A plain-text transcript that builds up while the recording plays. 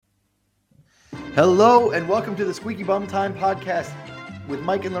Hello and welcome to the Squeaky Bum Time podcast with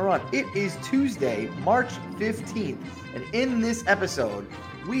Mike and Laurent. It is Tuesday, March 15th, and in this episode,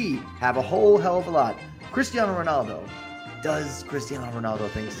 we have a whole hell of a lot. Cristiano Ronaldo. Does Cristiano Ronaldo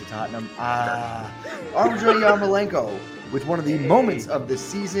things to Tottenham? Andrei Yarmolenko with one of the moments of the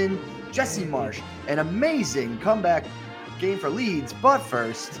season. Jesse Marsch, an amazing comeback game for Leeds. But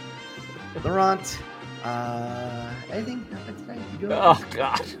first, Laurent, anything happened today? Oh,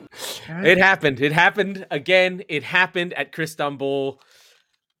 God. Right. It happened. It happened again. It happened at Crystal.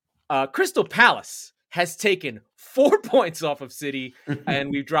 Crystal Palace has taken 4 points off of City,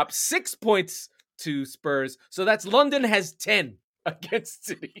 and we've dropped 6 points to Spurs. So that's London has 10 against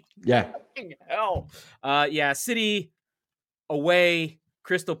City. Yeah. Fucking hell. City away,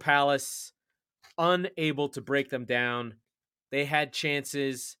 Crystal Palace unable to break them down. They had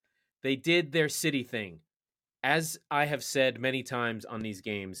chances. They did their City thing. As I have said many times on these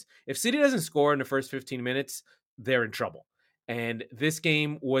games, if City doesn't score in the first 15 minutes, they're in trouble. And this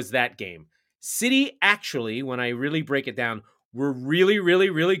game was that game. City actually, when I really break it down, were really,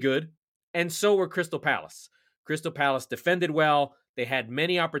 really, really good. And so were Crystal Palace. Crystal Palace defended well. They had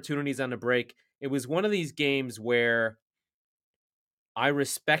many opportunities on the break. It was one of these games where I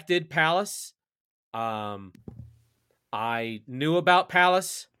respected Palace. I knew about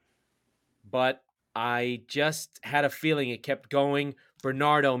Palace, but I just had a feeling it kept going.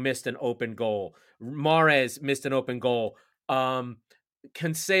 Bernardo missed an open goal. Mahrez missed an open goal.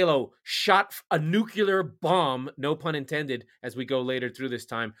 Cancelo shot a nuclear bomb, no pun intended, as we go later through this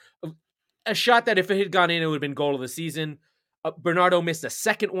time. A shot that if it had gone in, it would have been goal of the season. Bernardo missed a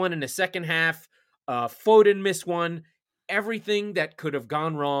second one in the second half. Foden missed one. Everything that could have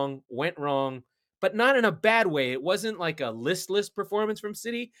gone wrong went wrong, but not in a bad way. It wasn't like a listless performance from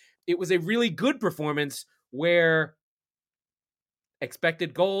City. It was a really good performance where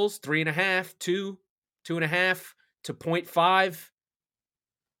expected goals, 3.5, 2.5 to 0.5,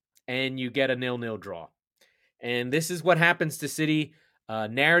 and you get a 0-0 draw. And this is what happens to City.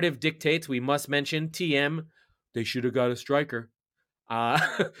 Narrative dictates, we must mention, TM, they should have got a striker.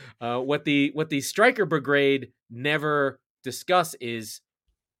 What the striker brigade never discuss is,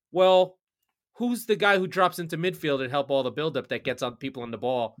 well, who's the guy who drops into midfield and help all the buildup that gets on people on the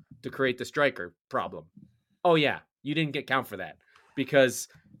ball to create the striker problem? Oh, yeah, you didn't get count for that because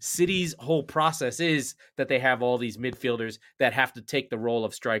City's whole process is that they have all these midfielders that have to take the role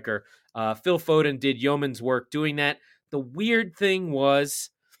of striker. Phil Foden did yeoman's work doing that. The weird thing was,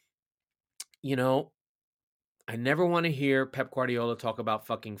 I never want to hear Pep Guardiola talk about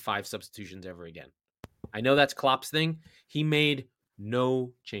fucking 5 substitutions ever again. I know that's Klopp's thing. He made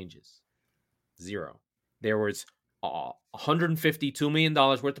no changes. 0. There was $152 million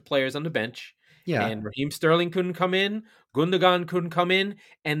worth of players on the bench. Yeah. And Raheem Sterling couldn't come in. Gundogan couldn't come in.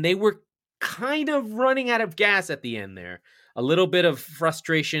 And they were kind of running out of gas at the end there. A little bit of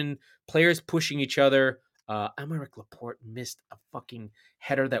frustration. Players pushing each other. Aymeric Laporte missed a fucking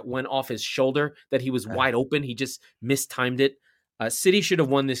header that went off his shoulder that he was wide open. He just mistimed it. City should have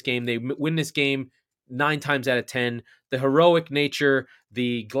won this game. They win this game 9 times out of 10. The heroic nature,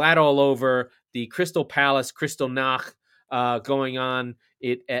 the glad all over, the Crystal Palace, Crystal Nach going on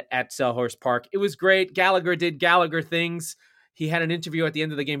at Selhurst Park. It was great. Gallagher did Gallagher things. He had an interview at the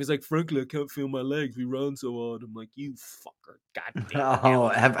end of the game. He's like, frankly, I can't feel my legs. We run so hard. I'm like, you fucker. God damn. Oh,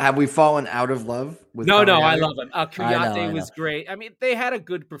 have we fallen out of love with No, Gallagher? I love him. Kouyaté I know. was great. I mean, they had a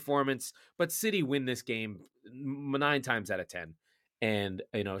good performance, but City win this game 9 times out of 10. And,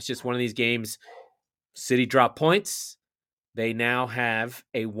 it's just one of these games. City drop points. They now have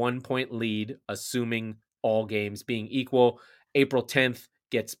a 1-point lead, assuming all games being equal. April 10th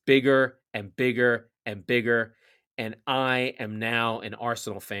gets bigger and bigger and bigger. And I am now an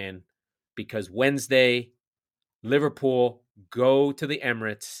Arsenal fan because Wednesday, Liverpool go to the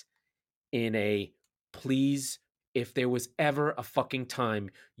Emirates in a please, if there was ever a fucking time,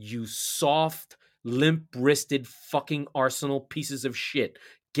 you soft, limp-wristed fucking Arsenal pieces of shit,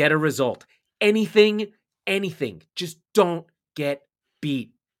 get a result. Anything. Just don't get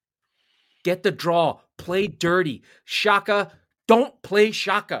beat. Get the draw. Play dirty. Xhaka, don't play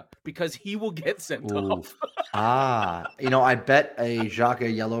Xhaka because he will get sent off. I bet a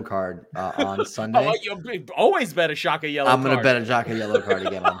Xhaka yellow card on Sunday. You always bet a Xhaka yellow card. I'm going to bet a Xhaka yellow card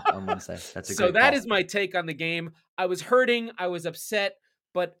again on Wednesday. That's a great that call. is my take on the game. I was hurting. I was upset.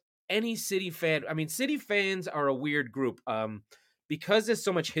 But any City fan, City fans are a weird group. Because there's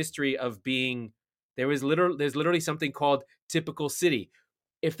so much history of being, there's literally something called typical City.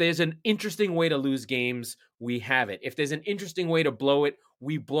 If there's an interesting way to lose games, we have it. If there's an interesting way to blow it,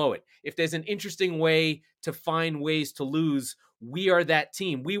 we blow it. If there's an interesting way to find ways to lose, we are that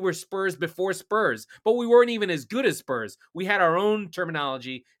team. We were Spurs before Spurs, but we weren't even as good as Spurs. We had our own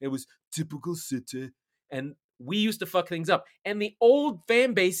terminology. It was typical City, and we used to fuck things up. And the old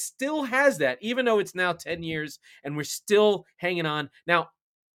fan base still has that, even though it's now 10 years and we're still hanging on. Now,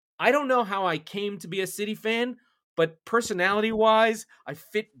 I don't know how I came to be a City fan, but personality-wise, I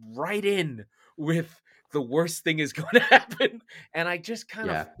fit right in with the worst thing is going to happen. And I just kind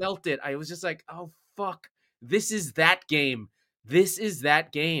of felt it. I was just like, oh, fuck. This is that game. This is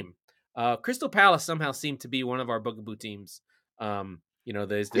that game. Crystal Palace somehow seemed to be one of our bugaboo teams.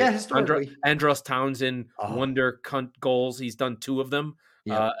 There's the historically. Andros Townsend wonder cunt goals. He's done 2 of them.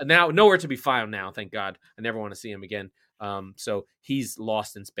 Yep. Now, nowhere to be found now, thank God. I never want to see him again. So he's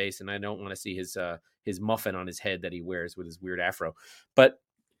lost in space, and I don't want to see his muffin on his head that he wears with his weird afro. But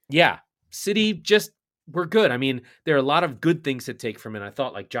yeah, City we're good. I mean, there are a lot of good things to take from it. I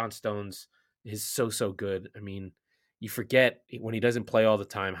thought like John Stones is so good. I mean, you forget when he doesn't play all the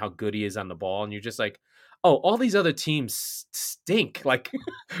time how good he is on the ball, and you're just like, oh, all these other teams stink. Like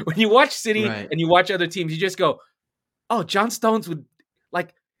when you watch City and you watch other teams, you just go, oh, John Stones would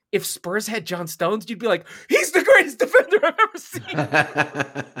like. If Spurs had John Stones, you'd be like, he's the greatest defender I've ever seen.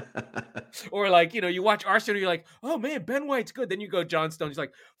 Or like, you watch Arsenal, you're like, oh man, Ben White's good. Then you go John Stones, you're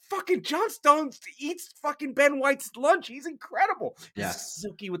like, fucking John Stones eats fucking Ben White's lunch. He's incredible. He's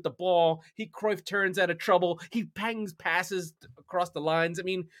silky with the ball. He Cruyff turns out of trouble. He passes across the lines. I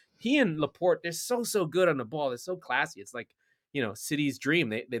mean, he and Laporte, they're so good on the ball. They're so classy. It's like, City's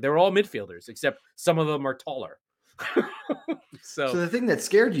dream. They're all midfielders, except some of them are taller. So the thing that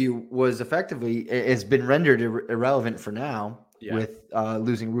scared you was effectively has been rendered irrelevant for now with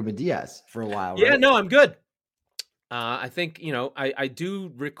losing Ruben Diaz for a while. Yeah, right? No, I'm good. I think, I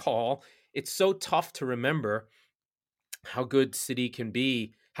do recall it's so tough to remember how good City can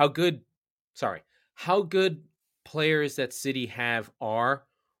be, how good players that City have are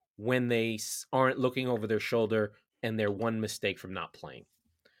when they aren't looking over their shoulder and they're one mistake from not playing.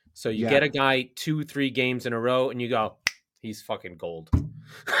 So you get a guy 2-3 games in a row and you go, he's fucking gold.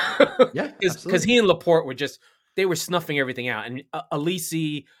 Because he and Laporte they were snuffing everything out. And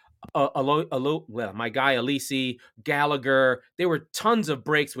Alisi, my guy Alisi, Gallagher, there were tons of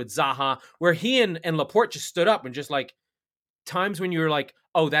breaks with Zaha where he and Laporte just stood up and just like times when you were like,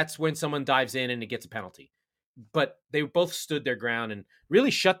 oh, that's when someone dives in and it gets a penalty. But they both stood their ground and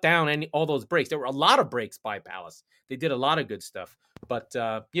really shut down all those breaks. There were a lot of breaks by Palace. They did a lot of good stuff, but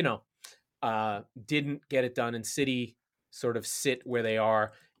didn't get it done. And City sort of sit where they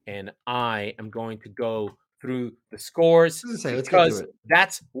are. And I am going to go through the scores because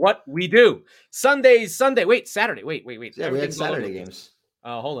that's what we do. Saturday. Wait. Yeah, we had Saturday games.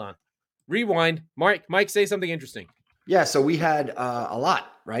 Hold on. Rewind. Mike, say something interesting. Yeah, so we had a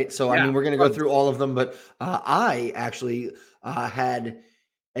lot, right? So, I mean, we're going to go through all of them, but I actually had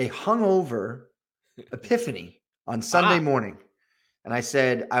a hungover epiphany on Sunday morning. And I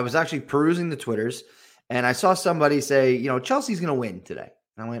said, I was actually perusing the Twitters, and I saw somebody say, Chelsea's going to win today.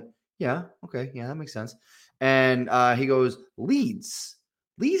 And I went, yeah, okay, yeah, that makes sense. And he goes, Leeds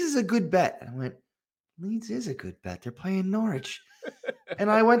is a good bet. And I went, Leeds is a good bet. They're playing Norwich.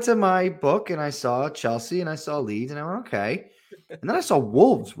 And I went to my book and I saw Chelsea and I saw Leeds and I went, okay. And then I saw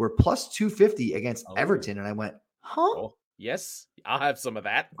Wolves were plus 250 against Everton. And I went, huh? Oh, yes, I'll have some of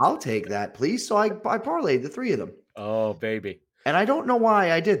that. I'll take that, please. So I parlayed the 3 of them. Oh, baby. And I don't know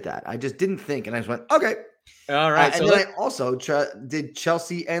why I did that. I just didn't think. And I just went, okay. All right. And then I also did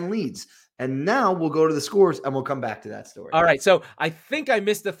Chelsea and Leeds. And now we'll go to the scores and we'll come back to that story. All right. So I think I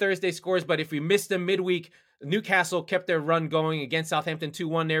missed the Thursday scores, but if we missed them midweek, Newcastle kept their run going against Southampton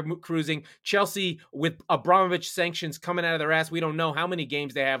 2-1. They're cruising. Chelsea, with Abramovich sanctions coming out of their ass, we don't know how many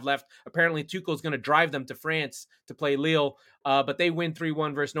games they have left. Apparently, Tuchel's going to drive them to France to play Lille, but they win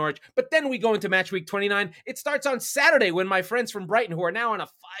 3-1 versus Norwich. But then we go into match week 29. It starts on Saturday when my friends from Brighton, who are now on a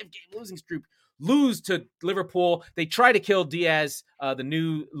 5-game losing streak, lose to Liverpool. They try to kill Diaz, the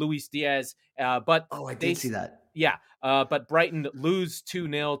new Luis Diaz, but I did see that. Yeah, but Brighton lose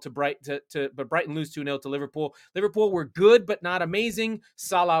 2-0 but Brighton lose 2-0 to Liverpool. Liverpool were good but not amazing.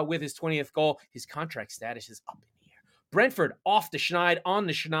 Salah with his 20th goal. His contract status is up in the air. Brentford off the schneid, on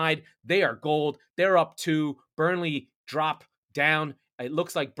the schneid. They are gold. They're up 2. Burnley drop down. It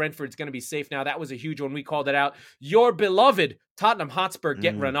looks like Brentford's going to be safe now. That was a huge one. We called it out. Your beloved Tottenham Hotspur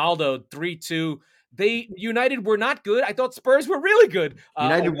get Ronaldo 3-2. United were not good. I thought Spurs were really good.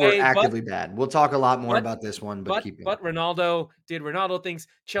 United were actively bad. We'll talk a lot more about this one, but Ronaldo did Ronaldo things.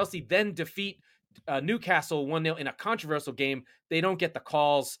 Chelsea then defeat Newcastle 1-0 in a controversial game. They don't get the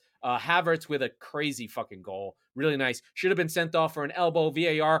calls. Havertz with a crazy fucking goal. Really nice. Should have been sent off for an elbow.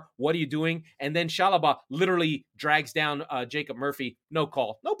 VAR, what are you doing? And then Chalobah literally drags down Jacob Murphy. No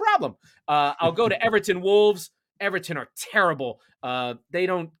call. No problem. I'll go to Everton Wolves. Everton are terrible. They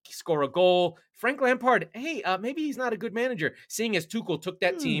don't score a goal. Frank Lampard, hey, maybe he's not a good manager, seeing as Tuchel took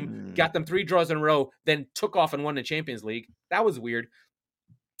that team, got them 3 draws in a row, then took off and won the Champions League. That was weird.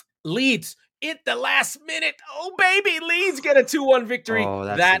 Leeds, at the last minute. Oh, baby, Leeds get a 2-1 victory. Oh,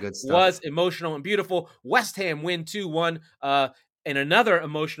 that's that the good stuff. was emotional and beautiful. West Ham win 2-1 in another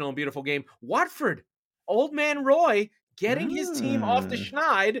emotional and beautiful game. Watford, Old Man Roy, getting his team off the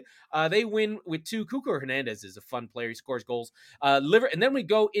schneid. They win with 2. Cuco Hernandez is a fun player. He scores goals. And then we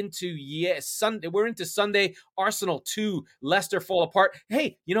go into Sunday. We're into Sunday. Arsenal 2. Leicester fall apart.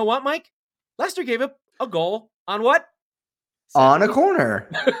 Hey, you know what, Mike? Leicester gave up a goal on what? On a corner.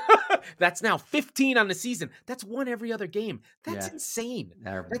 That's now 15 on the season. That's one every other game. That's insane.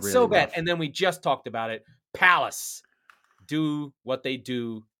 That's really so bad. rough. And then we just talked about it. Palace do what they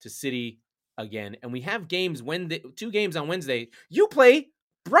do to City again. And we have games 2 games on Wednesday. You play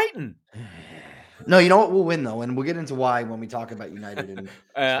Brighton. No, you know what? We'll win, though. And we'll get into why when we talk about United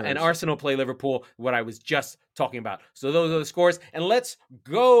and Arsenal play Liverpool, what I was just talking about. So those are the scores. And let's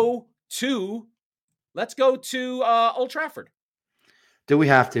go to Old Trafford. Do we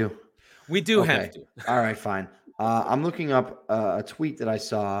have to? We do have to. All right, fine. I'm looking up a tweet that I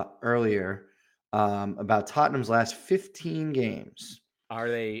saw earlier about Tottenham's last 15 games. Are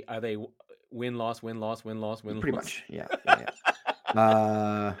they win loss? Pretty much, yeah.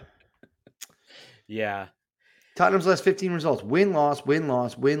 Yeah. Tottenham's last 15 results: win, loss, win,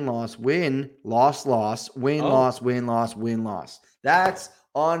 loss, win, loss, win, loss, loss, win, loss, win, loss, win, loss. That's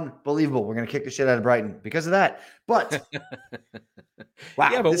unbelievable. We're going to kick the shit out of Brighton because of that. But wow,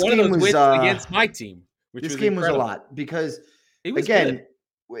 yeah, but this one of game those was wins against my team. This game was a lot because it was good.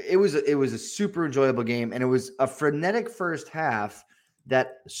 It was a super enjoyable game, and it was a frenetic first half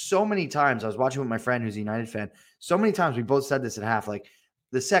that so many times I was watching with my friend who's a United fan. So many times we both said this at half, like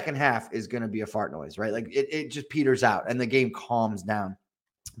the second half is going to be a fart noise, right? Like it just peters out and the game calms down.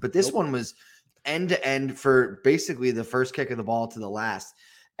 But this one was end to end for basically the first kick of the ball to the last.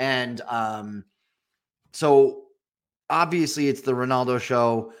 And so obviously it's the Ronaldo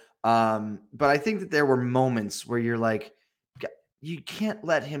show. But I think that there were moments where you're like, you can't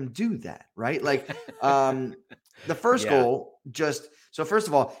let him do that, right? Like the first goal so first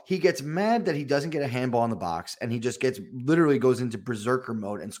of all, he gets mad that he doesn't get a handball in the box, and he just literally goes into berserker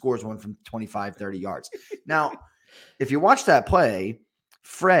mode and scores one from 25, 30 yards. Now, if you watch that play,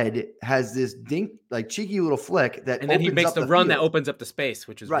 Fred has this cheeky little flick that, and then he makes the run field. That opens up the space,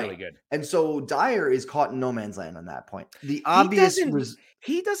 which is really good. And so Dyer is caught in no man's land on that point. The obvious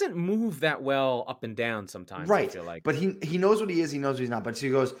he doesn't move that well up and down sometimes. Right. I feel like, but he knows what he is. He knows what he's not. But so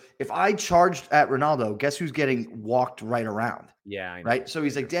he goes, if I charged at Ronaldo, guess who's getting walked right around? Yeah, I know. Right. So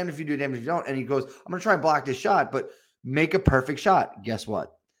he's like, damned if you do, damned if you don't. And he goes, I'm going to try and block this shot, but make a perfect shot. Guess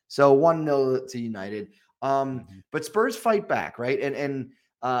what? So 1-0 to United. But Spurs fight back, right? And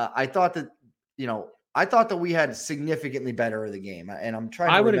I thought that we had significantly better of the game, and I'm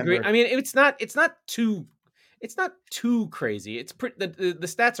trying. I would agree. I mean, it's not too crazy. It's the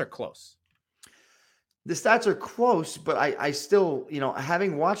stats are close. The stats are close, but I still,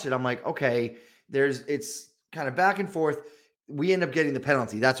 having watched it, I'm like, okay, it's kind of back and forth. We end up getting the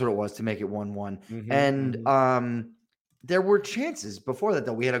penalty. That's what it was to make it 1-1. And there were chances before that,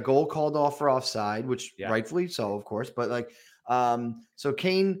 though. We had a goal called off for offside, which rightfully so, of course. But so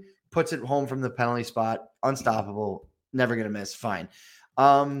Kane puts it home from the penalty spot, unstoppable, never going to miss. Fine.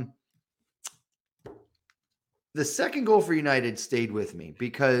 The second goal for United stayed with me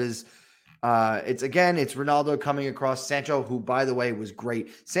because it's Ronaldo coming across Sancho, who, by the way, was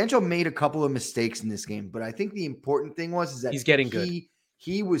great. Sancho made a couple of mistakes in this game, but I think the important thing is that he's getting good.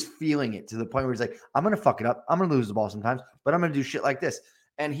 He was feeling it to the point where he's like, I'm going to fuck it up. I'm going to lose the ball sometimes, but I'm going to do shit like this.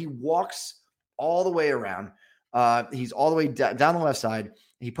 And he walks all the way around. He's all the way down the left side.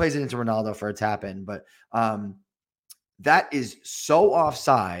 He plays it into Ronaldo for a tap in, but that is so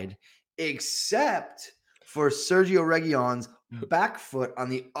offside, except for Sergio Reguilon's back foot on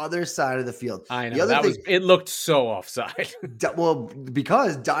the other side of the field. I know it looked so offside. Well,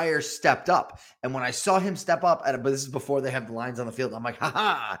 because Dyer stepped up, and when I saw him step up but this is before they have the lines on the field, I'm like,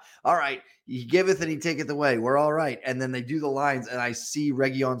 all right, he giveth and he taketh away. We're all right. And then they do the lines, and I see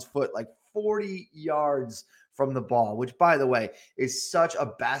Reguilon's foot like 40 yards from the ball, which, by the way, is such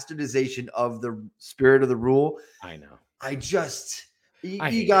a bastardization of the spirit of the rule. I know.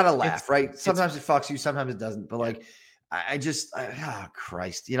 You gotta laugh, right? Sometimes it fucks you, sometimes it doesn't. But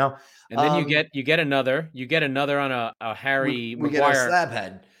Christ, And then you get another on a Harry Maguire. We get a slab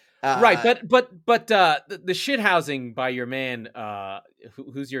head. Right, but the shit housing by your man,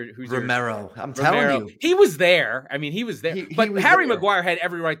 who's your Romero. I'm telling Romero? you, He was there. I mean, he was there. he But was Harry there. Maguire had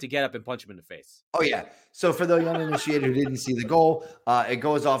every right to get up and punch him in the face. Oh yeah. So for the uninitiated who didn't see the goal, it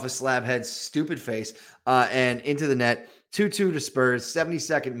goes off a Slabhead's stupid face and into the net. 2-2 to Spurs,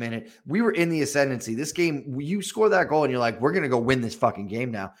 72nd minute. We were in the ascendancy. This game, you score that goal and you're like, we're going to go win this fucking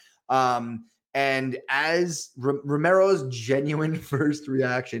game now. And as Romero's genuine first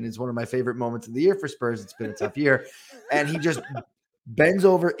reaction is one of my favorite moments of the year for Spurs. It's been a tough year. And he just bends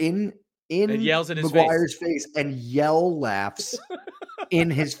over in And yells in his Maguire's face and laughs in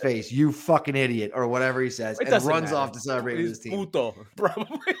his face, you fucking idiot, or whatever he says, It and doesn't runs matter. off to celebrate with his team. Puto,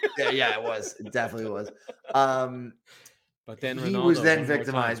 probably. Yeah, it was. It definitely was. But then he Ronaldo, was then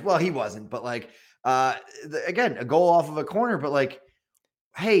victimized. Well, he wasn't, but like again, a goal off of a corner, but like,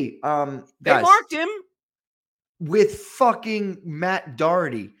 hey, they guys, marked him with fucking Matt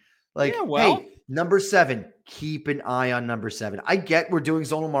Doherty. Like, yeah, well, hey, number 7, keep an eye on number 7. I get we're doing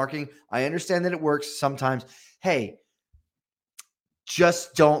zonal marking. I understand that it works sometimes. Hey,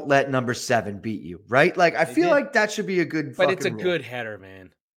 just don't let number 7 beat you, right? Like, I feel like that should be a good but it's a rule. good header,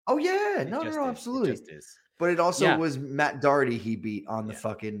 man. Oh, yeah. No, absolutely. It just is. But it also was Matt Doherty he beat on the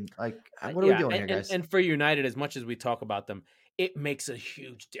fucking, like, what are we doing here, guys? And for United, as much as we talk about them, it makes a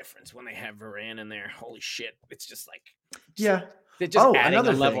huge difference when they have Varane in there. Holy shit. It's just like, they're just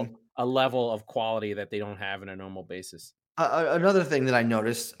adding a level of quality that they don't have on a normal basis. Another thing that I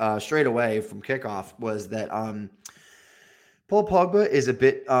noticed straight away from kickoff was that Paul Pogba is a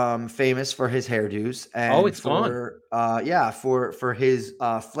bit famous for his hairdos and it's gone. For his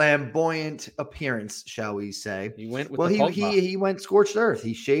flamboyant appearance, shall we say? He went with he went scorched earth.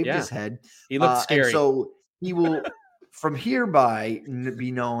 He shaved his head. He looked scary. And so he will from hereby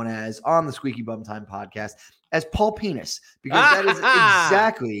be known as on the Squeaky Bum Time podcast as Paul Penis, because that is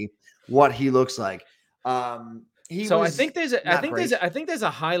exactly what he looks like. I think there's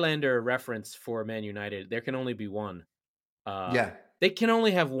a Highlander reference for Man United. There can only be one. They can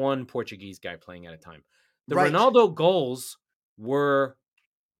only have one Portuguese guy playing at a time. The Ronaldo goals were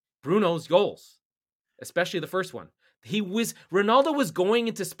Bruno's goals, especially the first one. Ronaldo was going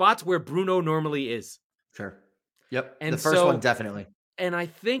into spots where Bruno normally is. Sure. Yep. And the first one, definitely. And I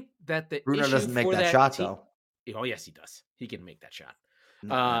think that Bruno doesn't make that shot, though. Oh, yes, he does. He can make that shot.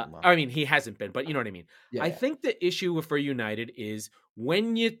 I mean, he hasn't been, but you know what I mean? Yeah, I think the issue for United is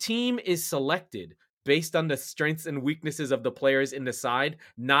when your team is selected based on the strengths and weaknesses of the players in the side,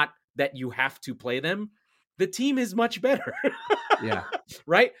 not that you have to play them, the team is much better. Yeah.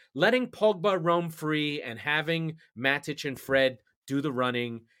 Right? Letting Pogba roam free and having Matic and Fred do the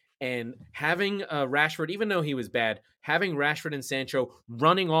running and having Rashford, even though he was bad, having Rashford and Sancho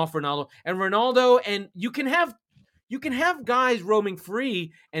running off Ronaldo, and you can have guys roaming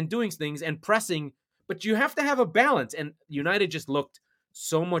free and doing things and pressing, but you have to have a balance. And United just looked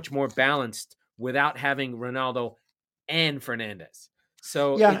so much more balanced without having Ronaldo and Fernandes.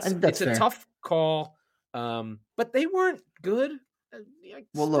 So it's a tough call, but they weren't good.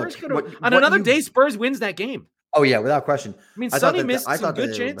 Well, look, on another day, Spurs wins that game. Oh, yeah, without question. I mean, Sonny missed some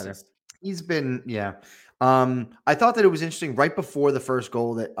good chances. He's been, I thought that it was interesting right before the first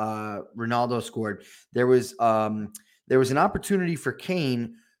goal that Ronaldo scored. There was an opportunity for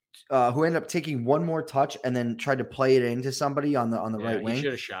Kane, who ended up taking one more touch and then tried to play it into somebody on the right wing. He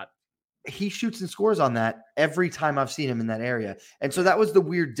should have shot. He shoots and scores on that every time I've seen him in that area. And so that was the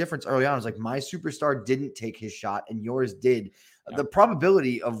weird difference early on. It was like, my superstar didn't take his shot and yours did. Yeah. The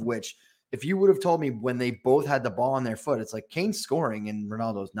probability of which, if you would have told me when they both had the ball on their foot, it's like Kane's scoring and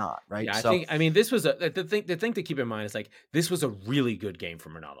Ronaldo's not, right? Yeah, this was the thing to keep in mind is like, this was a really good game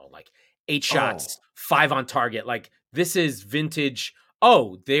from Ronaldo. Like 8 shots, 5 on target. Like this is vintage.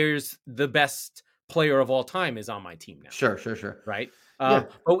 Oh, there's the best player of all time is on my team now. Sure. Right.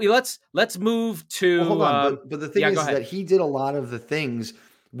 But let's move to. Well, hold on, but the thing is that he did a lot of the things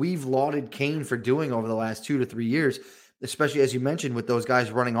we've lauded Kane for doing over the last 2 to 3 years, especially as you mentioned with those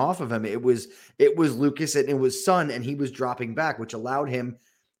guys running off of him. It was Lucas and it was Son, and he was dropping back, which allowed him.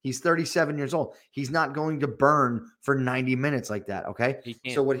 He's 37 years old. He's not going to burn for 90 minutes like that. Okay.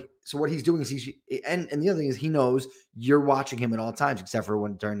 So what he's doing is and the other thing is he knows you're watching him at all times, except for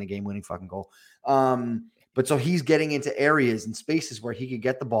when during the game winning fucking goal. But so he's getting into areas and spaces where he could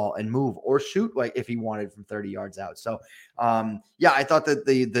get the ball and move or shoot like if he wanted from 30 yards out. So, I thought that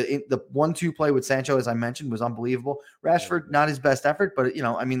the 1-2 play with Sancho, as I mentioned, was unbelievable. Rashford, not his best effort, but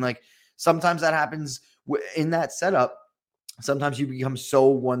sometimes that happens in that setup. Sometimes you become so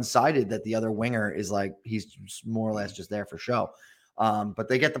one-sided that the other winger is like, he's more or less just there for show. But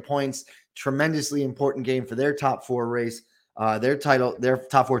they get the points. Tremendously important game for their top 4 race. Their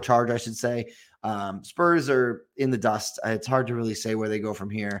top four charge, I should say. Spurs are in the dust. It's hard to really say where they go from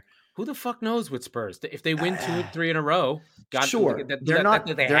here. Who the fuck knows with Spurs? If they win 3 in a row, God, Sure, that they they're have, not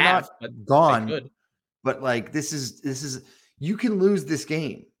but they gone, could. but like this is you can lose this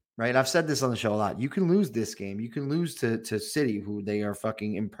game, right? I've said this on the show a lot. You can lose this game. You can lose to City, who they are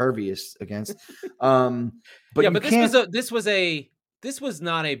fucking impervious against. But Yeah, you but can't. this was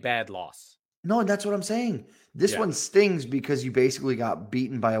not a bad loss. No, that's what I'm saying. This one stings because you basically got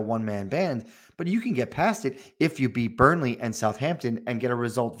beaten by a one-man band, but you can get past it if you beat Burnley and Southampton and get a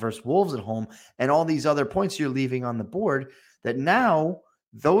result versus Wolves at home and all these other points you're leaving on the board that now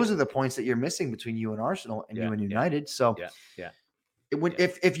those are the points that you're missing between you and Arsenal and you and United. So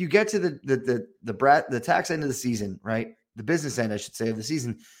if you get to the tax end of the season, right? The business end, I should say, of the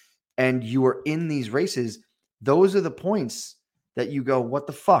season, and you are in these races, those are the points that you go, what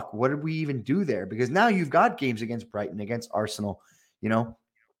the fuck? What did we even do there? Because now you've got games against Brighton, against Arsenal.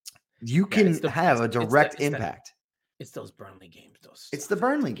 You can have a direct impact. It's those Burnley games. It's the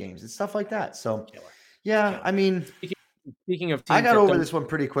Burnley games. It's stuff like that. So, I mean, speaking of teams, I got over this one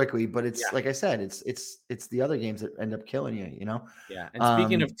pretty quickly, but it's like I said, it's the other games that end up killing you. Yeah, and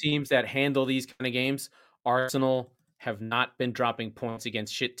speaking of teams that handle these kind of games, Arsenal have not been dropping points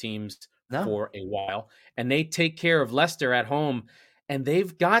against shit teams for a while, and they take care of Leicester at home, and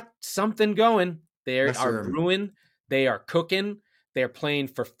they've got something going. They are brewing. They are cooking. They're playing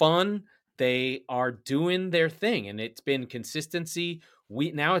for fun. They are doing their thing, and it's been consistency.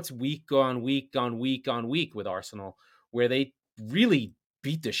 Now it's week on week on week on week with Arsenal, where they really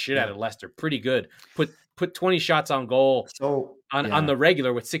beat the shit out of Leicester pretty good. Put 20 shots on goal on the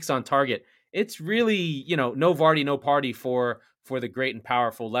regular with 6 on target. It's really, no Vardy, no party for the great and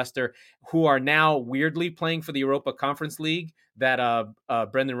powerful Leicester, who are now weirdly playing for the Europa Conference League that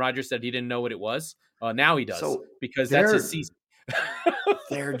Brendan Rodgers said he didn't know what it was. Now he does, because that's his season.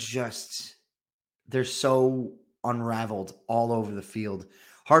 They're so unraveled all over the field.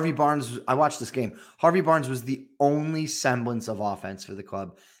 Harvey Barnes, I watched this game. Harvey Barnes was the only semblance of offense for the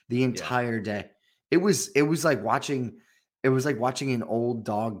club the entire day. It was like watching an old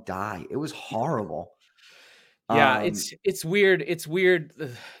dog die. It was horrible. Yeah, it's weird. It's weird.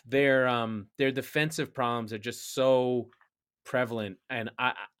 Their defensive problems are just so prevalent. And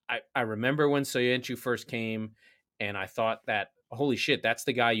I remember when Soyuncu first came, and I thought that, holy shit, that's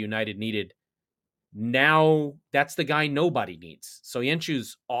the guy United needed. Now that's the guy nobody needs.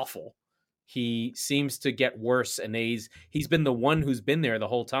 Soyuncu's awful. He seems to get worse, and he's been the one who's been there the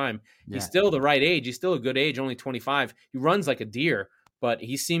whole time. Yeah. He's still the right age. He's still a good age, only 25. He runs like a deer, but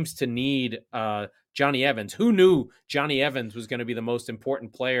he seems to need Johnny Evans. Who knew Johnny Evans was going to be the most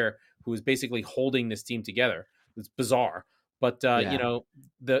important player who was basically holding this team together? It's bizarre. But,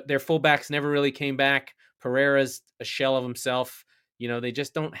 their fullbacks never really came back. Pereira's a shell of himself. They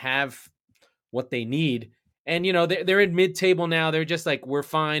just don't have what they need. And, they're in mid-table now. They're just like, we're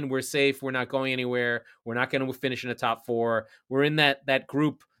fine. We're safe. We're not going anywhere. We're not going to finish in the top 4. We're in that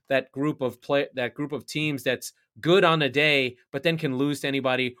group of teams that's good on a day, but then can lose to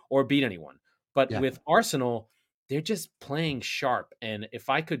anybody or beat anyone. But with Arsenal, they're just playing sharp. And if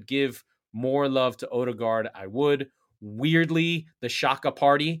I could give more love to Odegaard, I would. Weirdly, the Xhaka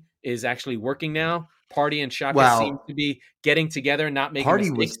party is actually working now. Party and Xhaka seem to be getting together, not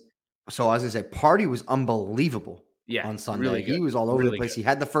making mistakes. So I was going to say, Party was unbelievable on Sunday. Really good. He was all over the place. Good. He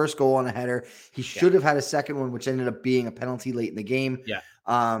had the first goal on a header. He should have had a second one, which ended up being a penalty late in the game. Yeah.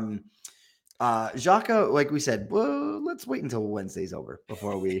 Xhaka, like we said, well, let's wait until Wednesday's over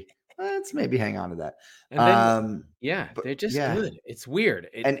before let's maybe hang on to that. And then, they're just good. It's weird.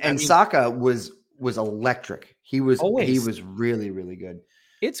 Saka was electric. He was really, really good.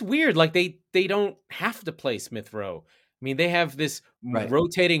 It's weird. Like they don't have to play Smith Rowe. I mean, they have this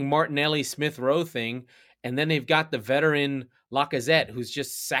rotating Martinelli Smith Rowe thing, and then they've got the veteran Lacazette, who's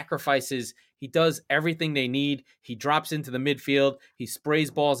just sacrifices. He does everything they need. He drops into the midfield. He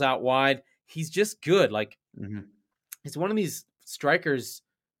sprays balls out wide. He's just good. Like he's one of these strikers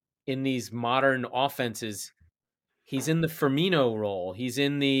in these modern offenses. He's in the Firmino role. He's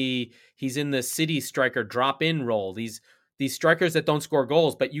in the City striker drop in role. These strikers that don't score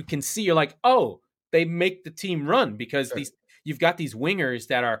goals, but you can see, you're like, oh, they make the team run because you've got these wingers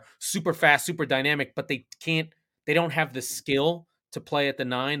that are super fast, super dynamic, but they don't have the skill to play at the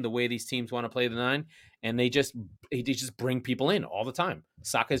 9 the way these teams want to play the 9, and they just bring people in all the time.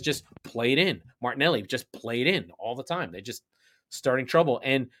 Saka's just played in. Martinelli just played in all the time. They're just starting trouble.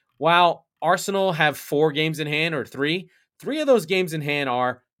 And while Arsenal have 4 games in hand, or 3 of those games in hand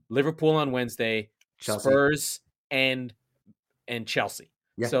are Liverpool on Wednesday, Chelsea. Spurs, and Chelsea.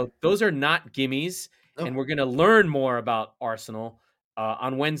 Yeah. So those are not gimmies. and we're going to learn more about Arsenal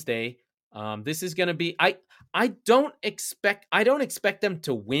on Wednesday. This is going to be. I don't expect them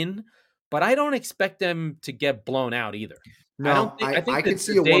to win, but I don't expect them to get blown out either. No, I think I that could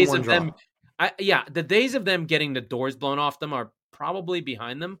see the a days 1-1 of draw. them. The days of them getting the doors blown off them are probably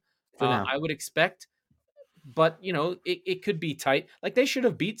behind them. For now. I would expect. But it could be tight. Like they should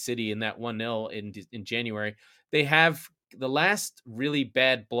have beat City in that 1-0 in January. They have the last really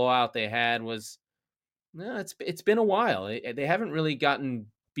bad blowout they had was it's been a while. They haven't really gotten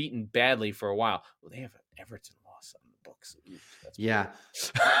beaten badly for a while. Well, they have an Everton loss on the books. Yeah.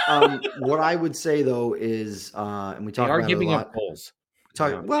 What I would say though is, and we They talk are about it a giving lot. up goals.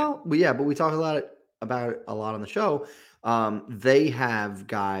 But we talk about it a lot on the show. They have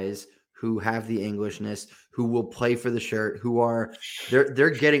guys who have the Englishness, who will play for the shirt, they're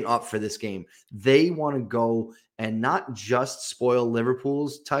getting up for this game. They want to go and not just spoil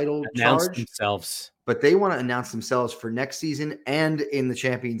Liverpool's title charge themselves, but they want to announce themselves for next season and in the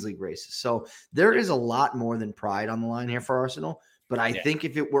Champions League races. So there is a lot more than pride on the line here for Arsenal. But I think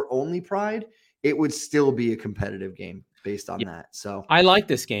if it were only pride, it would still be a competitive game based on that. So I like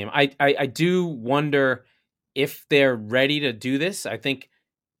this game. I do wonder if they're ready to do this. I think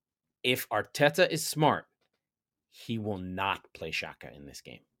if Arteta is smart, he will not play Xhaka in this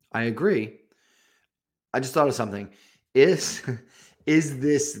game. I agree. I just thought of something. Is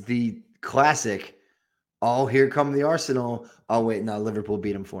this the classic? Oh, here come the Arsenal. Oh, wait, no, Liverpool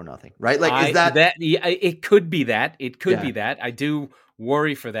beat them 4-0. Right? Like, is that it could be that. It could be that. I do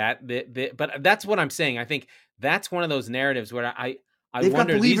worry for that. But that's what I'm saying. I think that's one of those narratives where I they've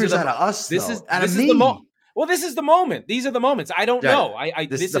wonder. Got believers out of us. This is the moment. Well, this is the moment. These are the moments. I don't know.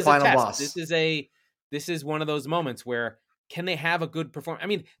 This is the final boss. This is one of those moments where can they have a good performance? I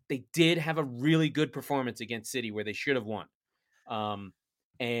mean, they did have a really good performance against City where they should have won.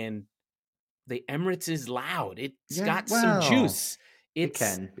 And the Emirates is loud. It's got some juice. It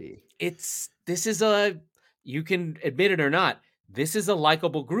can be. You can admit it or not, this is a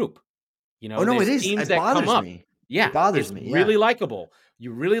likable group. It is. It bothers me. Yeah, it bothers me. Really likable.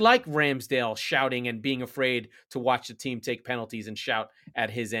 You really like Ramsdale shouting and being afraid to watch the team take penalties and shout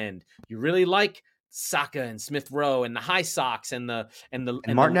at his end. You really like Saka and Smith Rowe and the high socks and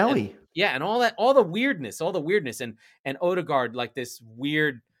Martinelli. And all that, all the weirdness, and Odegaard, like this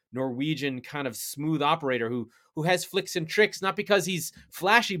weird Norwegian kind of smooth operator who has flicks and tricks, not because he's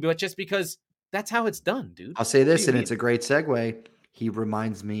flashy, but just because that's how it's done, dude. I'll say this, and it's a great segue. He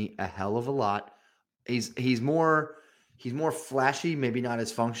reminds me a hell of a lot. He's more flashy, maybe not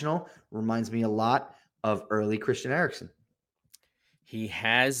as functional. Reminds me a lot of early Christian Eriksen. He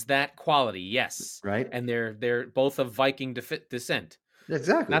has that quality, yes. Right. And they're both of Viking descent.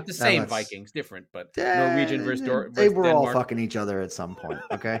 Exactly. Not the same Vikings, different, but Norwegian versus they were Denmark. all fucking each other at some point.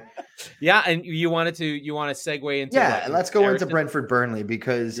 Okay. Yeah, and you want to segue into let's go into Brentford Burnley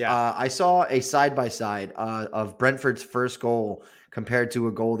because I saw a side by side of Brentford's first goal compared to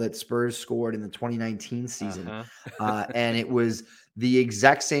a goal that Spurs scored in the 2019 season, and it was the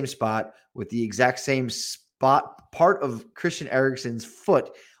exact same spot with the exact same part of Christian Eriksen's foot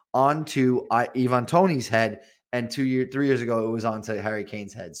onto Ivan Toney's head. And 3 years ago, it was onto Harry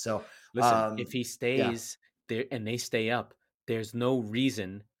Kane's head. So listen, if he stays there and they stay up, there's no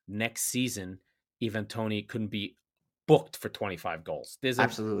reason next season Ivan Toney couldn't be booked for 25 goals.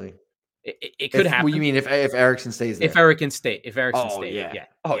 Absolutely. It could happen. Well, you mean if Eriksen stays there? If Eriksen stays. Yeah.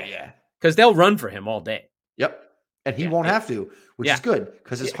 Oh, yeah. Because they'll run for him all day. Yep. And he won't have to, which is good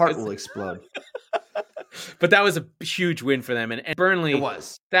because his heart will explode. But that was a huge win for them. And Burnley,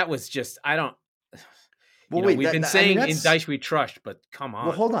 that was just, I don't. Well, we've been saying in Dyche we trust, but come on.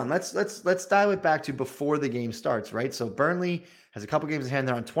 Well, hold on. Let's dial it back to before the game starts, right? So Burnley has a couple games in hand.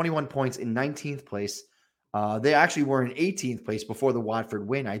 They're on 21 points in 19th place. They actually were in 18th place before the Watford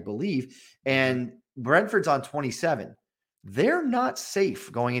win, I believe. And Brentford's on 27. They're not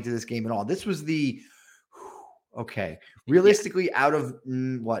safe going into this game at all. This was realistically, out of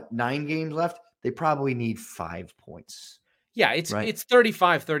 9 games left, they probably need 5 points. Yeah, it's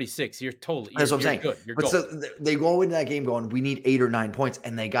 35-36. You're totally. That's what I'm saying. Good. But so they go into that game going, we need 8 or 9 points,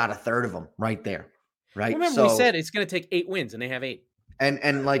 and they got a third of them right there. Right. Remember, we said it's going to take 8 wins, and they have 8.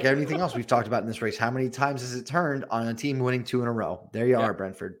 And like anything else we've talked about in this race, how many times has it turned on a team winning 2 in a row? There you are,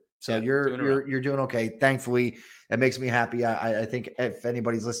 Brentford. So you're doing okay. Thankfully, it makes me happy. I think if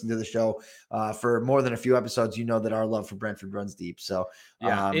anybody's listened to the show for more than a few episodes, you know that our love for Brentford runs deep. So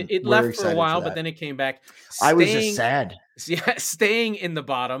it left for a while, but then it came back. I was just sad. Yeah, staying in the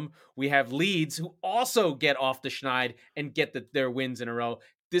bottom, we have Leeds, who also get off the schneid and get their wins in a row.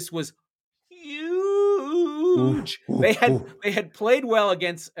 This was huge. huge. Ooh. They had played well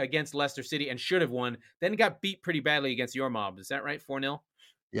against Leicester City and should have won. Then got beat pretty badly against your mob. Is that right? 4-0.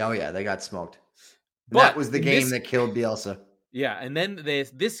 Yeah, oh yeah, they got smoked. And that But was the in game this, that killed Bielsa. yeah, and then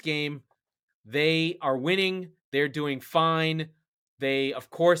this game, they are winning. They're doing fine. They, of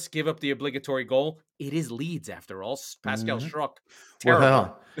course, give up the obligatory goal. It is Leeds, after all. Pascal Schrock. Terrible.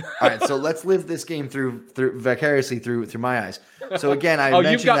 Well, all right, so let's live this game through vicariously through my eyes. So again, I you've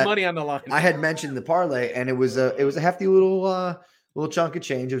mentioned got that money on the line. I had mentioned the parlay, and it was a hefty little chunk of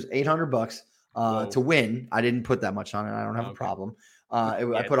change. It was $800 to win. I didn't put that much on it. I don't have a problem.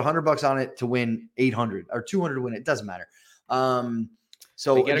 I put $100 on it to win 800 or 200 to win it. It doesn't matter.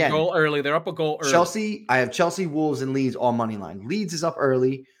 So they get again, a goal early. They're up a goal early. Chelsea. I have Chelsea, Wolves, and Leeds all money line. Leeds is up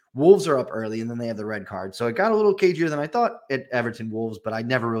early. Wolves are up early, and then they have the red card. So it got a little cagier than I thought at Everton Wolves, but I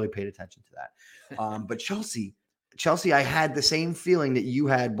never really paid attention to that. But Chelsea, I had the same feeling that you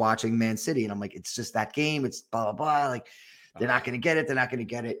had watching Man City, and I'm like, it's just that game. It's blah, blah, blah. Like, they're not going to get it. They're not going to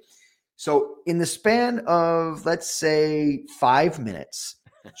get it. So in the span of, let's say, 5 minutes,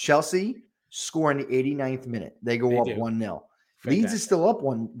 Chelsea score in the 89th minute. They go up 1-0. Leeds is still up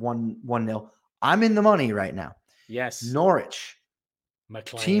 1-0. I'm in the money right now. Yes. Norwich.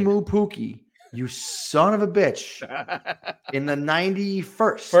 Timu Pukki, you son of a bitch, in the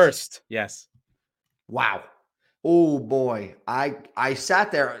 91st. First, yes. Wow. Oh, boy. I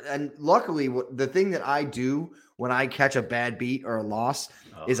sat there, and luckily, the thing that I do when I catch a bad beat or a loss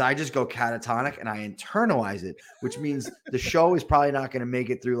is I just go catatonic, and I internalize it, which means the show is probably not going to make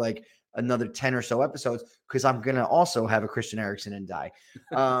it through, like, another 10 or so episodes because I'm going to also have a Christian Eriksen and die.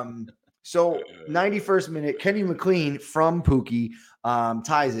 So 91st minute, Kenny McLean from Pukki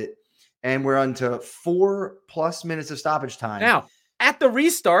ties it, and we're on to 4+ minutes of stoppage time. Now, at the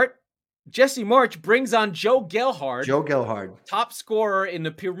restart, Jesse March brings on Joe Gelhardt. Top scorer in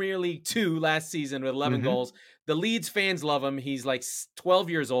the Premier League 2 last season with 11 goals. The Leeds fans love him. He's like 12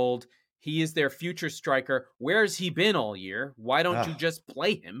 years old. He is their future striker. Where has he been all year? Why don't you just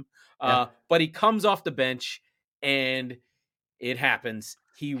play him? But he comes off the bench, and it happens.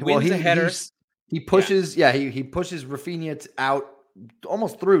 He wins a header. He pushes, he pushes Rafinha out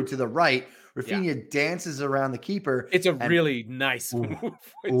almost through to the right. Rafinha dances around the keeper. It's a really nice move.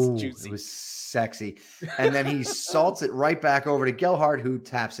 It's juicy. It was sexy. And then he salts it right back over to Gelhardt, who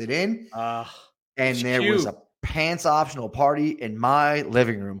taps it in. And there was a pants optional party in my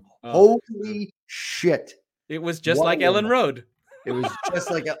living room. Holy shit. It was just like Ellen Road. It was just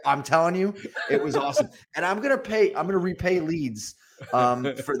like, I'm telling you, it was awesome. And I'm going to repay Leeds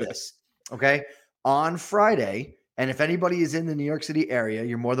for this. Okay. On Friday. And if anybody is in the New York City area,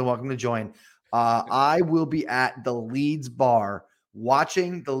 you're more than welcome to join. I will be at the Leeds bar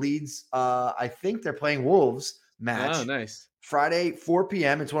watching the Leeds. I think they're playing Wolves match. Oh, nice. Friday, 4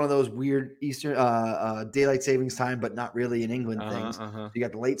 p.m. It's one of those weird Eastern daylight savings time, but not really in England things. So you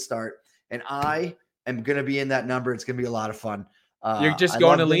got the late start. And I am going to be in that number. It's going to be a lot of fun. You're just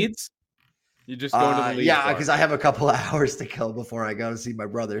going to Leeds? You're just going to the Leeds bar. Because I have a couple of hours to kill before I go to see my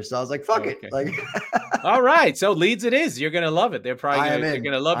brother. So I was like, fuck it. Like, all right. So Leeds it is. You're going to love it. They're probably going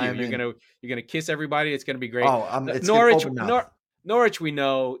to love you. You're going to kiss everybody. It's going to be great. It's Norwich, we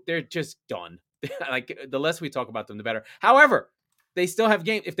know they're just done. Like, the less we talk about them, the better. However, they still have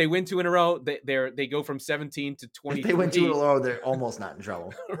games. If they win 2 in a row, they go from 17 to 20. If they win 2 in a row, they're almost not in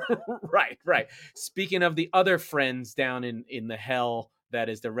trouble. Right. Speaking of the other friends down in the hell that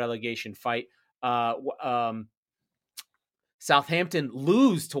is the relegation fight, Southampton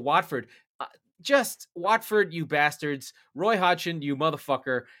lose to Watford. Just Watford, you bastards. Roy Hodgson, you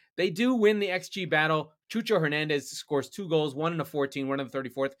motherfucker. They do win the XG battle. Chucho Hernandez scores 2 goals, one in the 14, one in the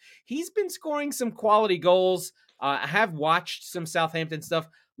 34th. He's been scoring some quality goals. I have watched some Southampton stuff.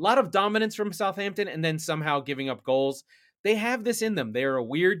 A lot of dominance from Southampton and then somehow giving up goals. They have this in them. They're a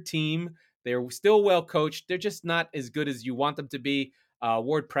weird team. They're still well coached. They're just not as good as you want them to be.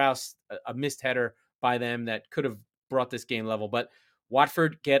 Ward-Prowse, a missed header by them that could have brought this game level. But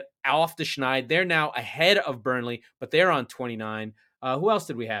Watford get off the schneid. They're now ahead of Burnley, but they're on 29. Who else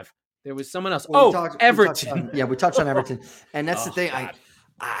did we have? There was someone else. Everton. We touched on Everton. And that's the thing.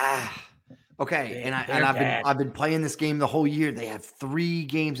 God. Okay. I've been playing this game the whole year. They have 3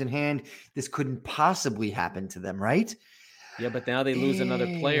 games in hand. This couldn't possibly happen to them, right? Yeah, but now they lose another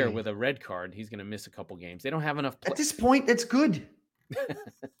player with a red card. He's going to miss a couple games. They don't have enough. At this point, it's good.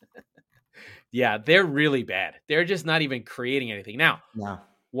 Yeah, they're really bad. They're just not even creating anything. Now,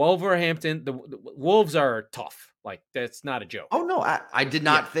 Wolverhampton, the Wolves are tough. Like, that's not a joke. Oh, no, I did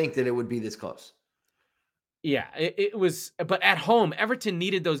not think that it would be this close. Yeah, it was. But at home, Everton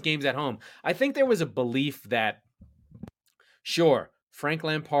needed those games at home. I think there was a belief that, sure, Frank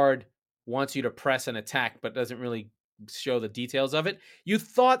Lampard wants you to press and attack, but doesn't really show the details of it. You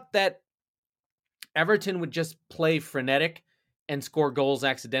thought that Everton would just play frenetic and score goals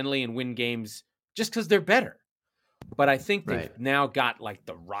accidentally and win games just because they're better. But I think they've now got like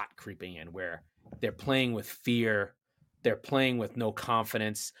the rot creeping in where they're playing with fear. They're playing with no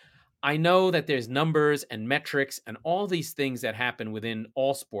confidence. I know that there's numbers and metrics and all these things that happen within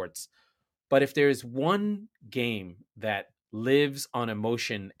all sports. But if there's one game that lives on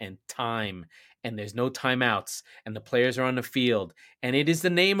emotion and time, and there's no timeouts, and the players are on the field, and it is the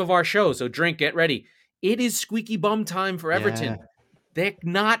name of our show, so drink, get ready. It is squeaky bum time for Everton. Yeah. They're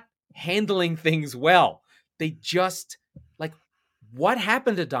not handling things well. They just, like, what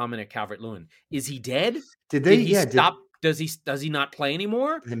happened to Dominic Calvert-Lewin? Is he dead? Did they? Did he Yeah. stop? Does he not play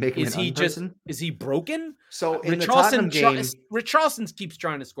anymore? Did they make him Is an he just? unperson? Is he broken? So in the Tottenham game, Richarlison keeps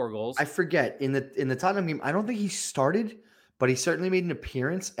trying to score goals. I forget in the Tottenham game. I don't think he started, but he certainly made an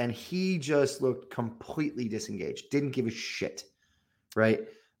appearance, and he just looked completely disengaged. Didn't give a shit, right?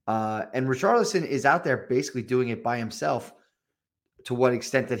 And Richarlison is out there basically doing it by himself. To what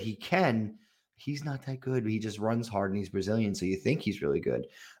extent that he can, he's not that good. He just runs hard, and he's Brazilian, so you think he's really good.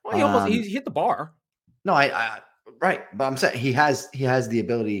 Well, he hit the bar. No, right, but I'm saying he has the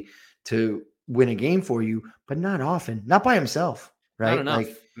ability to win a game for you, but not often, not by himself, right? Not enough.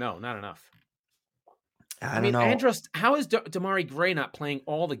 Like, no, not enough. I mean, know. Andros, how is Damari Gray not playing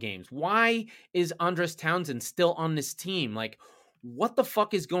all the games? Why is Andros Townsend still on this team? Like, what the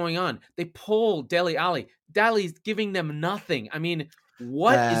fuck is going on? They pull Dele Alli. Dele's giving them nothing. I mean,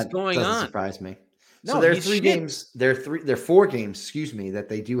 what is going on? Doesn't surprise me. No, so there are 3 games. There are 4 games, excuse me, that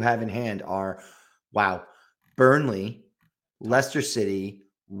they do have in hand are, Burnley, Leicester City,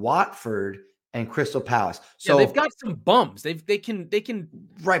 Watford, and Crystal Palace. So they've got some bums. They can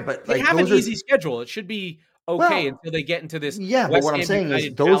right, but they have an easy schedule. It should be okay until they get into this. Yeah, West but what Ham, I'm saying United,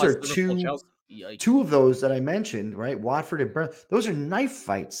 is those Palace, are Liverpool, two of those that I mentioned, right? Watford and Burnley. Those are knife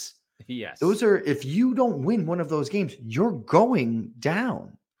fights. Yes. Those are, if you don't win one of those games, you're going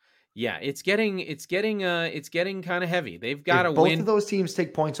down. Yeah, it's getting kind of heavy. They've got to win. Both of those teams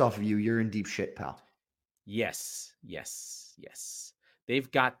take points off of you, you're in deep shit, pal. Yes.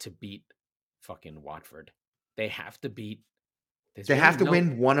 They've got to beat fucking Watford. They have to beat. They have to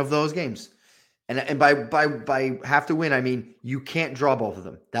win one of those games. And by have to win, I mean you can't draw both of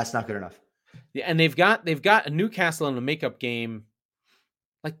them. That's not good enough. Yeah, and they've got a Newcastle in a makeup game.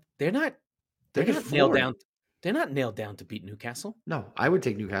 Like they're not nailed down. They're not nailed down to beat Newcastle. No, I would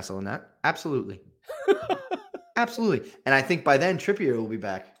take Newcastle in that. Absolutely. Absolutely. And I think by then Trippier will be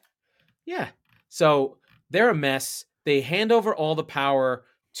back. Yeah. So they're a mess. They hand over all the power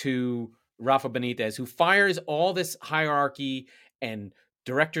to Rafa Benitez, who fires all this hierarchy and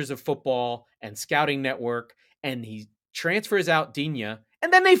directors of football and scouting network, and he transfers out Digne,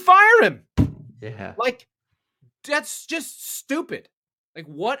 and then they fire him. Yeah. Like, that's just stupid. Like,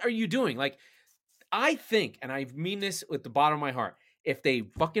 what are you doing? Like, I think, and I mean this with the bottom of my heart, if they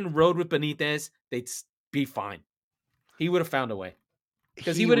fucking rode with Benitez, they'd be fine. He would have found a way.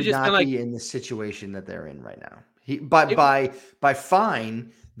 Because he would have just been like, in the situation that they're in right now. By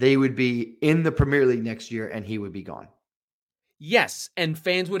fine, they would be in the Premier League next year, and he would be gone. Yes, and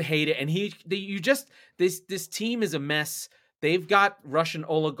fans would hate it. And this team is a mess. They've got Russian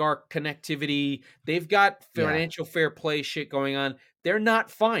oligarch connectivity. They've got financial fair play shit going on. They're not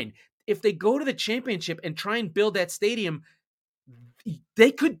fine. If they go to the championship and try and build that stadium,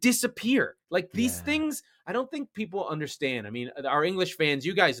 they could disappear. Like these things, I don't think people understand. I mean, our English fans,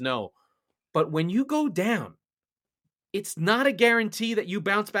 you guys know. But when you go down, it's not a guarantee that you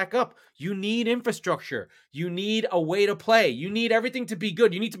bounce back up. You need infrastructure. You need a way to play. You need everything to be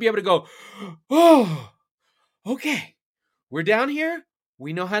good. You need to be able to go, oh, okay, we're down here.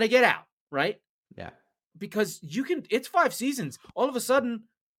 We know how to get out, right? Yeah. Because it's 5 seasons. All of a sudden,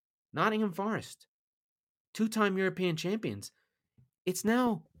 Nottingham Forest, 2-time European champions. It's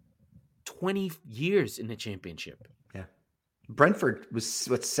now 20 years in the championship. Yeah. Brentford was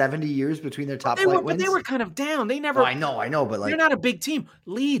 70 years between their top flight wins? But they were kind of down. They never. Oh, I know, but like they're not a big team.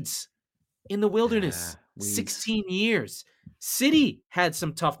 Leeds in the wilderness, 16 years. City had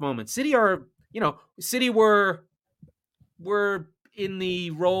some tough moments. City were in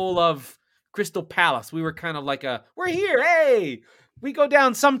the role of Crystal Palace. We were kind of like we're here. Hey, we go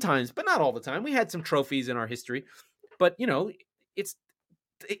down sometimes, but not all the time. We had some trophies in our history, but they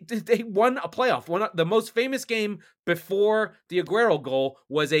won a playoff. The most famous game before the Aguero goal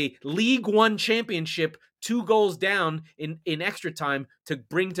was a League One championship, 2 goals down in extra time to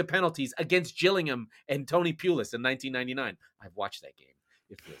bring to penalties against Gillingham and Tony Pulis in 1999. I've watched that game.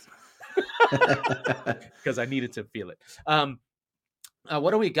 It feels because I needed to feel it.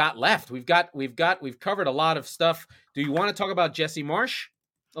 What do we got left? We've covered a lot of stuff. Do you want to talk about Jesse Marsh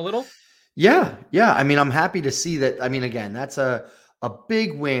a little? Yeah, yeah. I mean, I'm happy to see that. I mean, again, that's a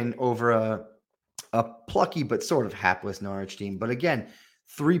big win over a plucky but sort of hapless Norwich team. But again,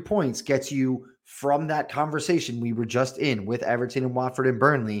 3 points gets you from that conversation we were just in with Everton and Watford and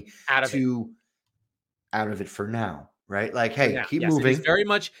Burnley Out of it. to out of it for now, right? Like, For hey, now, keep yes, it is moving. very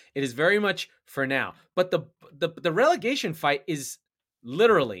much. It is very much for now. But the relegation fight is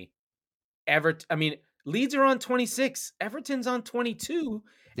literally Everton. I mean, Leeds are on 26, Everton's on 22,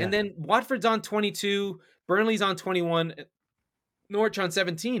 Yeah, and then Watford's on 22, Burnley's on 21, Norwich on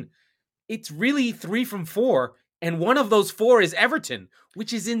 17. It's really 3 from 4, and one of those 4 is Everton,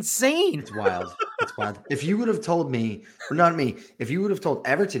 which is insane. it's wild. It's wild. If you would have told me, or not me, if you would have told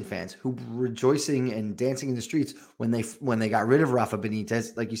Everton fans who were rejoicing and dancing in the streets when they got rid of Rafa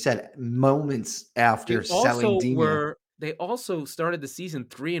Benitez, like you said, moments after selling Dina. They also started the season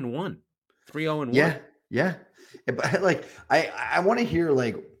 3-1, 3-0-1. Yeah, yeah. But like, I want to hear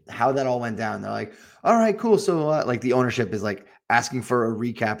like how that all went down. They're like, all right, cool. So like the ownership is like asking for a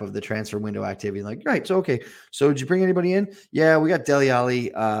recap of the transfer window activity. Like, right, so okay. So did you bring anybody in? Yeah, we got Dele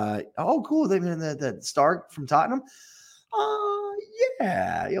Alli. Oh, cool. They been the star from Tottenham. Uh,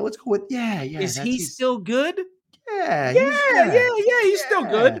 yeah. Let's go with yeah. Is he still good? Yeah, Yeah. He's still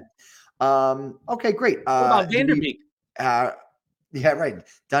good. Okay, great. What about Did we? Vanderbeek? Yeah, right.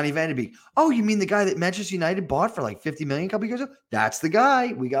 Donny Van de Beek. Oh, you mean the guy that Manchester United bought for like 50 million a couple years ago? That's the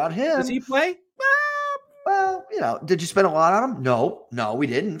guy. We got him. Does he play? Well, did you spend a lot on him? No, we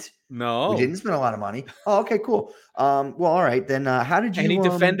didn't. No. We didn't spend a lot of money. Oh, okay, cool. Well, all right. Then how did you Any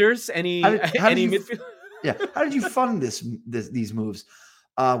defenders? Any midfield? Yeah. How did you fund these moves?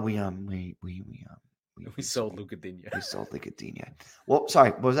 We sold Luca Digne. We sold Luca Digne. Well, sorry,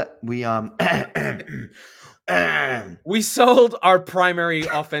 what was that? We sold our primary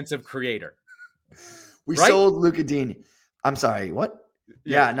offensive creator. We sold Luca Digne. I'm sorry, what?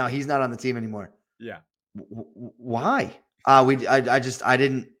 Yeah, no, he's not on the team anymore. Yeah. Why? I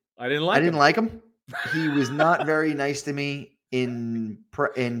didn't like him. He was not very nice to me in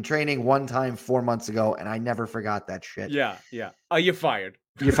training one time 4 months ago, and I never forgot that shit. Yeah. You're fired.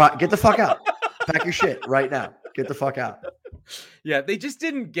 Get the fuck out. Pack your shit right now. Get the fuck out. Yeah, they just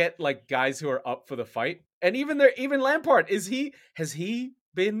didn't get like guys who are up for the fight. And even Lampard, has he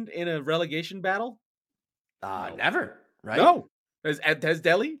been in a relegation battle? No. Never, right? No. Has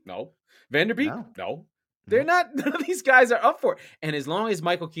Dele? No. Vanderbeek? No. They're not. None of these guys are up for it. And as long as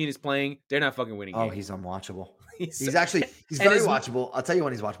Michael Keane is playing, they're not fucking winning. Oh, he's unwatchable. He's very watchable. I'll tell you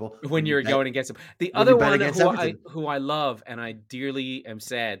when he's watchable. When you're going against him. The other one who I love, and I dearly am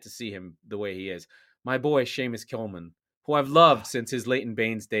sad to see him the way he is, my boy Seamus Kilman, who I've loved since his Leighton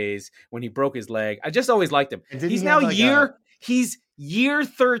Baines days when he broke his leg. I just always liked him. He's now he's year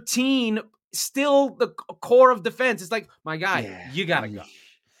 13, still the core of defense. It's like, my guy, you gotta go.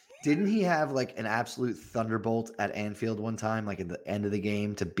 Didn't he have like an absolute thunderbolt at Anfield one time, like at the end of the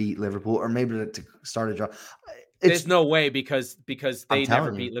game to beat Liverpool, or maybe to start a draw? There's no way because they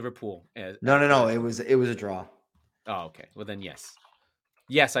never beat Liverpool. No. It was a draw. Oh, okay. Well then,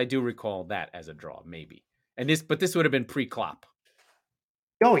 yes, I do recall that as a draw, maybe. But this would have been pre-Klopp.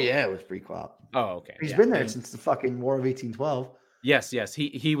 Oh yeah, it was pre-Klopp. Oh, okay. He's been there since the fucking War of 1812. Yes.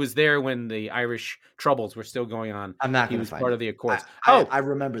 He was there when the Irish Troubles were still going on. I'm not going to. He was part of the Accords. I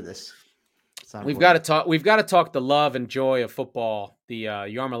remember this. We've got to talk the love and joy of football. The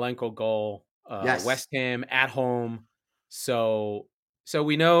Yarmolenko goal. Yes. West Ham at home. So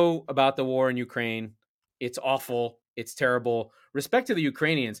we know about the war in Ukraine. It's awful. It's terrible. Respect to the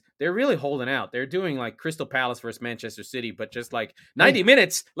Ukrainians. They're really holding out. They're doing like Crystal Palace versus Manchester City, but just like 90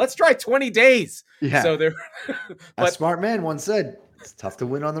 minutes. Let's try 20 days. Yeah. So they're a smart man once said, it's tough to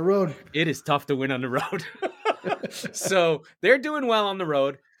win on the road. It is tough to win on the road. So they're doing well on the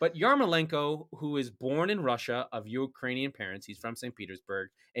road. But Yarmolenko, who is born in Russia of Ukrainian parents, he's from St. Petersburg,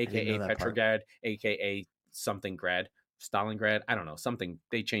 a.k.a. Petrograd, a.k.a. something grad, Stalingrad. I don't know, something.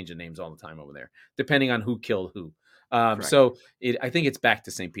 They change the names all the time over there, depending on who killed who. So I think it's back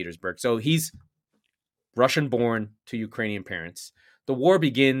to St. Petersburg. So he's Russian born to Ukrainian parents. The war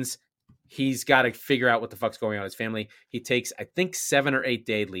begins. He's got to figure out what the fuck's going on with his family. He takes, I think, 7 or 8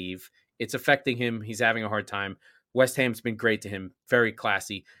 day leave. It's affecting him. He's having a hard time. West Ham's been great to him. Very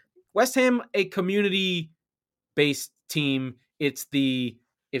classy. West Ham, a community-based team. It's the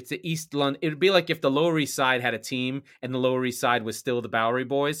East London. It would be like if the Lower East Side had a team and the Lower East Side was still the Bowery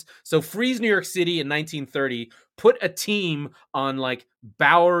Boys. So freeze New York City in 1930, put a team on like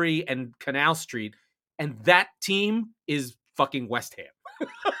Bowery and Canal Street, and that team is fucking West Ham.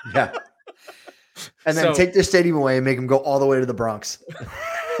 Yeah. And then take their stadium away and make them go all the way to the Bronx.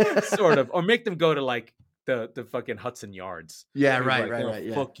 Sort of. Or make them go to like the fucking Hudson Yards. Yeah, Maybe right, like, right, oh, right.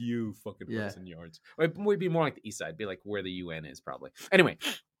 Yeah. Fuck you, fucking Hudson Yards. Or it would be more like the East Side, be like where the UN is probably. Anyway,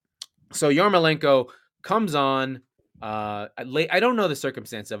 so Yarmolenko comes on. I don't know the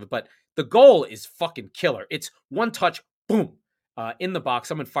circumstance of it, but the goal is fucking killer. It's one touch, boom, in the box.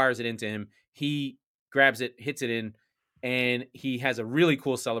 Someone fires it into him. He grabs it, hits it in, and he has a really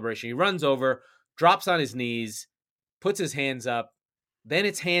cool celebration. He runs over, drops on his knees, puts his hands up. Then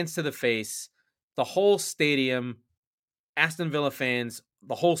it's hands to the face. The whole stadium, Aston Villa fans,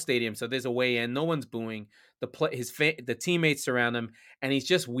 the whole stadium. So there's a way in. No one's booing. The teammates surround him, and he's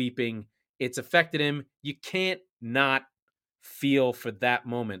just weeping. It's affected him. You can't not feel for that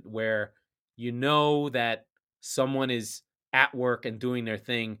moment where you know that someone is at work and doing their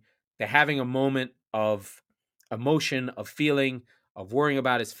thing. They're having a moment of emotion, of feeling, of worrying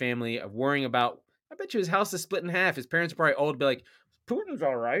about his family, of worrying about. I bet you his house is split in half. His parents are probably old, be like, Putin's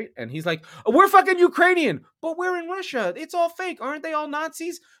all right. And he's like, we're fucking Ukrainian, but we're in Russia. It's all fake. Aren't they all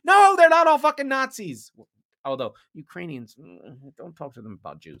Nazis? No, they're not all fucking Nazis. Although Ukrainians, don't talk to them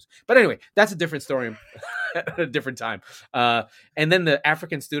about Jews. But anyway, that's a different story at a different time. And then the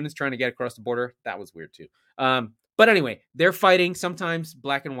African students trying to get across the border, that was weird too. But anyway, they're fighting, sometimes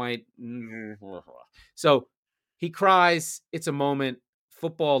black and white. So he cries. It's a moment.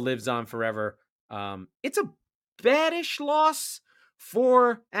 Football lives on forever. It's a baddish loss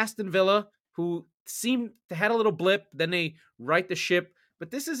for Aston Villa, who seemed to had a little blip. Then they right the ship. But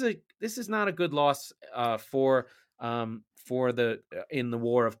this is not a good loss for the in the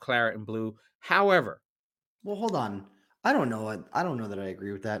war of claret and blue. However, well, hold on. I don't know. I don't know that I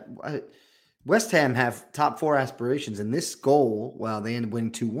agree with that. West Ham have top 4 aspirations, and this goal, well, they ended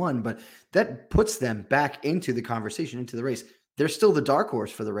winning 2-1, but that puts them back into the conversation, into the race. They're still the dark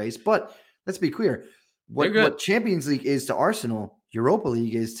horse for the race, but let's be clear. What Champions League is to Arsenal, Europa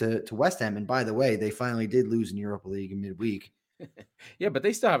League is to West Ham. And by the way, they finally did lose in Europa League in midweek. Yeah, but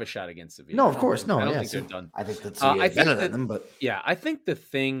they still have a shot against Sevilla. No, of course. No, I don't think they're done. I think that's better than them. But yeah, I think the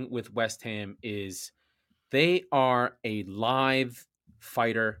thing with West Ham is they are a live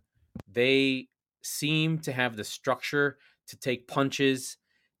fighter. They seem to have the structure to take punches.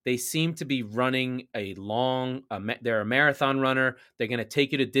 They seem to be running they're a marathon runner. They're going to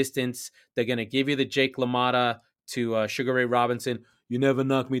take you to distance. They're going to give you the Jake LaMotta to Sugar Ray Robinson. You never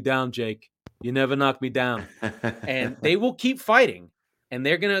knock me down, Jake. You never knock me down. And they will keep fighting, and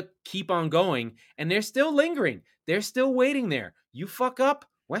they're going to keep on going, and they're still lingering. They're still waiting there. You fuck up,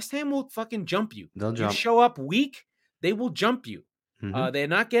 West Ham will fucking jump you. They'll jump. You show up weak, they will jump you. Mm-hmm. They're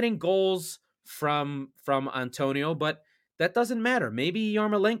not getting goals from Antonio, but that doesn't matter. Maybe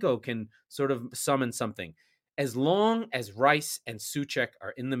Yarmolenko can sort of summon something. As long as Rice and Souček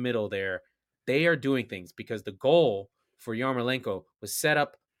are in the middle there, they are doing things, because the goal for Yarmolenko was set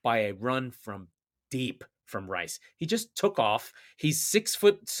up by a run from deep from Rice. He just took off. He's 6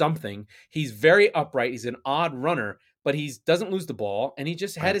 foot something. He's very upright. He's an odd runner, but he doesn't lose the ball, and he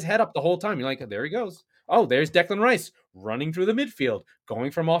just had his head up the whole time. You're like, there he goes. Oh, there's Declan Rice running through the midfield,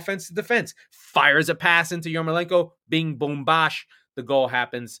 going from offense to defense, fires a pass into Yarmolenko, bing, boom, bash. The goal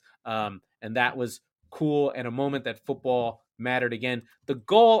happens, and that was cool and a moment that football mattered again. The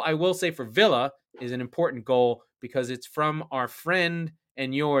goal, I will say, for Villa is an important goal because it's from our friend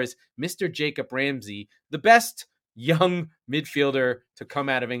and yours, Mr. Jacob Ramsey, the best young midfielder to come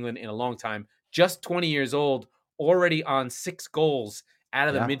out of England in a long time, just 20 years old, already on 6 goals out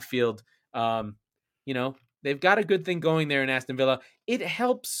of the midfield. They've got a good thing going there in Aston Villa. It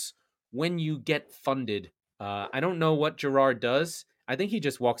helps when you get funded. I don't know what Gerrard does. I think he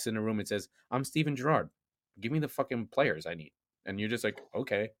just walks in a room and says, I'm Steven Gerrard. Give me the fucking players I need. And you're just like,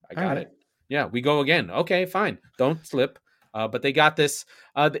 okay, I got it. Yeah, we go again. Okay, fine. Don't slip. But they got this.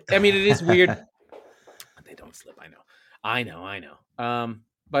 It is weird. They don't slip. I know.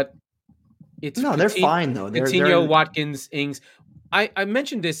 But it's they're fine though. Coutinho, Watkins, Ings. I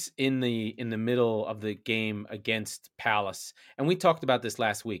mentioned this in the middle of the game against Palace, and we talked about this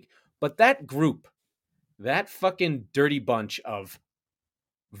last week. But that group, that fucking dirty bunch of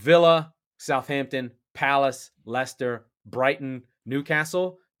Villa, Southampton, Palace, Leicester, Brighton,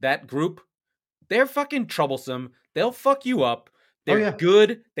 Newcastle, that group, they're fucking troublesome. They'll fuck you up. They're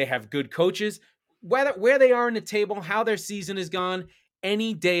good. They have good coaches. Where they are in the table, how their season is gone,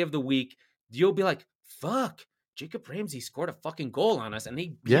 any day of the week, you'll be like, fuck, Jacob Ramsey scored a fucking goal on us and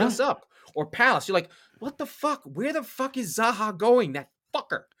he beat us up. Or Palace, you're like, what the fuck? Where the fuck is Zaha going? That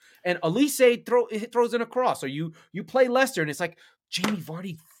fucker. And Elise throws in a cross. Or you play Leicester and it's like, Jamie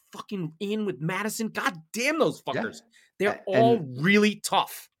Vardy fucking in with Madison. God damn those fuckers. They're all really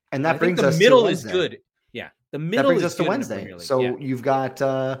tough. And I that think brings the us to middle is Wednesday. good. Yeah, the That middle brings is us to good in the Wednesday. Premier League. So Yeah.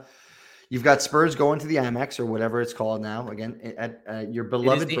 you've got Spurs going to the Amex or whatever it's called now. Again, at your It is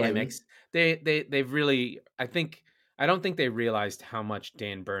beloved the Brighton. Amex. They've really. I don't think they realized how much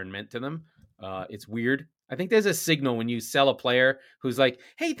Dan Burn meant to them. It's weird. I think there's a signal when you sell a player who's like,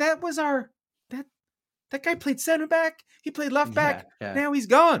 "Hey, that that guy played center back. He played left Yeah, back. yeah, Now he's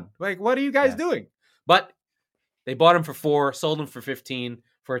gone. Like, what are you guys yeah, doing?" But they bought him for 4, sold him for 15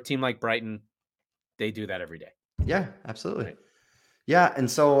 for a team like Brighton. They do that every day, yeah, absolutely. right? Yeah,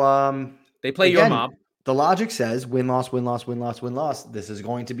 and so They play your again, mob. the logic says win loss win loss win loss win loss. This is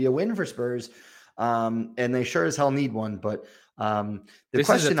going to be a win for Spurs, and they sure as hell need one. But the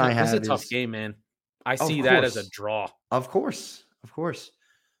question I This is a have tough is, game, man. I of see that as a course, draw. of course, of course.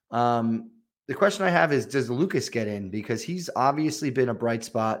 Um, the question I have is, does Lucas get in? Because he's obviously been a bright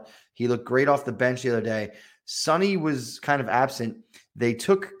spot. He looked great off the bench the other day. Sonny was kind of absent. They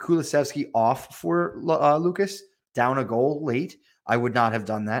took Kulusevski off for Lucas, down a goal late. I would not have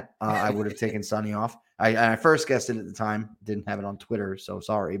done that. I would have taken Sonny off. I first guessed it at the time. Didn't have it on Twitter, so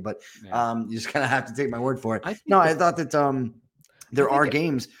sorry. But Yeah. you just kind of have to take my word for it. I think No, I that thought that there think are it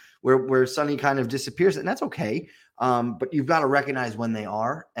games where Sonny kind of disappears, and that's okay. But you've got to recognize when they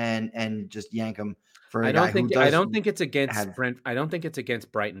are and just yank them for a guy who I does don't think it's against have Brent. I don't think it's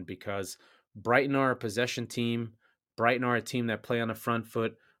against Brighton because Brighton are a possession team. Brighton are a team that play on the front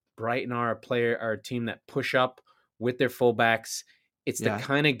foot. Brighton are a team that push up with their fullbacks. It's the yeah.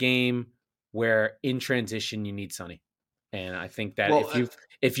 kind of game where in transition you need Sonny. And I think that Well,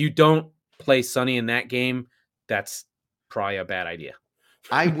 if you don't play Sonny in that game, that's probably a bad idea.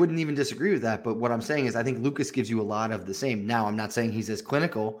 I wouldn't even disagree with that. But what I'm saying is, I think Lucas gives you a lot of the same. Now, I'm not saying he's as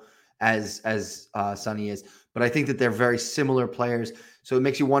clinical as Sonny is, but I think that they're very similar players. So it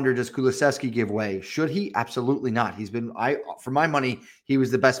makes you wonder: does Kulusevski give way? Should he? Absolutely not. He's been, for my money, he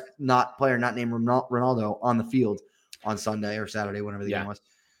was the best player not named Ronaldo on the field on Sunday or Saturday, whenever the game was.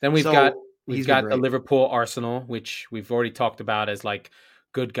 Then So we've he's been got the great. Liverpool Arsenal, which we've already talked about as like,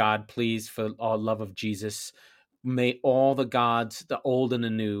 good God, please, for all love of Jesus, may all the gods, the old and the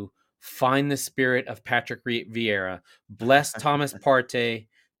new, find the spirit of Patrick Vieira, bless Thomas Partey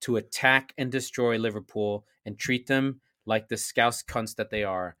to attack and destroy Liverpool and treat them like the scouse cunts that they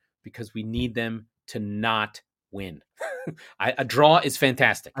are, because we need them to not win. A draw is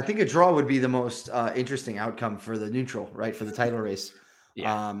fantastic. I think a draw would be the most interesting outcome for the neutral, right? For the title race.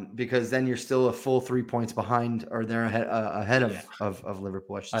 Yeah. Because then you're still a full 3 points behind, or they're ahead Yeah. of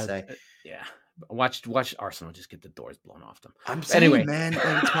Liverpool, I should say. Yeah. Watch Arsenal just get the doors blown off them. I'm saying, Anyway, man,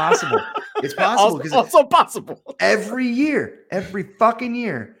 like, it's possible. It's possible because also possible. every fucking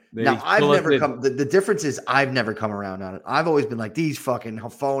year. Now, I've never come. The difference is I've never come around on it. I've always been like, these fucking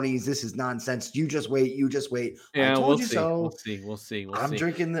phonies. This is nonsense. You just wait. You just wait. Yeah, I told you see. so. We'll see. I'm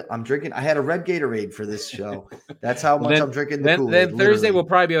drinking. I had a red Gatorade for this show. That's how much I'm drinking the then, Kool-Aid. then Thursday we'll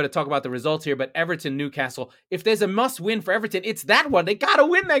probably be able to talk about the results here. But Everton, Newcastle. If there's a must win for Everton, it's that one. They got to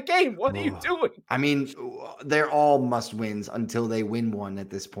win that game. What are you doing? I mean, they're all must wins until they win one at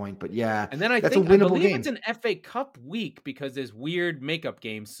this point. But yeah, and then I believe it's an FA Cup week because there's weird makeup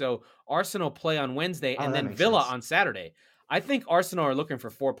games. So Arsenal play on Wednesday and then Villa on Saturday. I think Arsenal are looking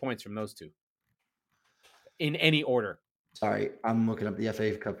for 4 points from those two in any order. Sorry, I'm looking up the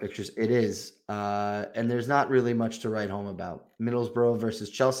FA Cup pictures. It is. And there's not really much to write home about. Middlesbrough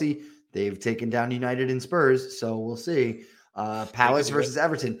versus Chelsea. They've taken down United and Spurs, so we'll see. Palace versus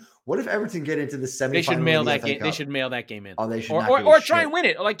Everton. What if Everton get into the semifinal? They should mail that game. Cup? They should mail that game in. Oh, they should or try and win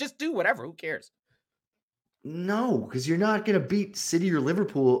it. Like, just do whatever. Who cares? No, because you're not going to beat City or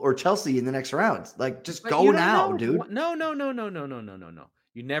Liverpool or Chelsea in the next round. Like, just go now, dude. No.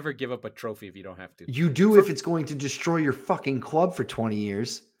 You never give up a trophy if you don't have to. You do if it's going to destroy your fucking club for 20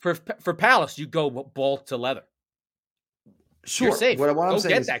 years. For Palace, you go ball to leather. Sure. You're safe. What I'm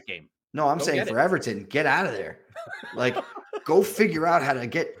saying get is, that game. No, I'm saying for Everton, get out of there. Like, go figure out how to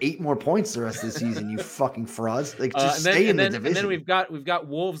get 8 more points the rest of the season, you fucking frauds. Like, just stay in the division. And then we've got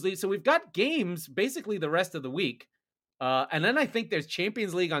Wolves lead. So we've got games basically the rest of the week. And then I think there's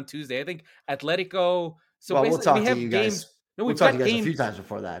Champions League on Tuesday. I think Atletico. So well, we'll talk to you guys. Games. No, we've talked to you guys a few times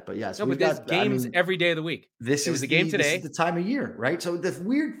before that, but yes. No, but there's games every day of the week. This is the game today. This is the time of year, right? So the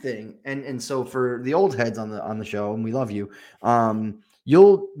weird thing, and so for the old heads on the show, and we love you,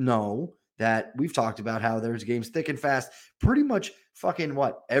 you'll know that we've talked about how there's games thick and fast, pretty much fucking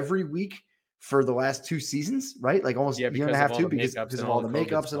every week for the last 2 seasons, right? Like almost a year and a half, because of all the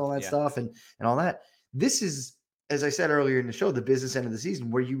makeups and all that stuff and all that. This is, as I said earlier in the show, the business end of the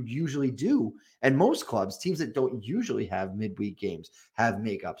season where you usually do. And most clubs, teams that don't usually have midweek games, have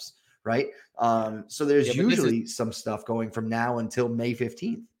makeups, right? So there's usually some stuff going from now until May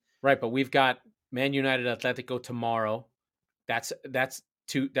 15th. Right, but we've got Man United Atletico tomorrow. That's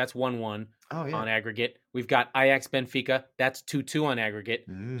 1-1 Oh, yeah. on aggregate. We've got Ajax Benfica. That's 2-2 on aggregate.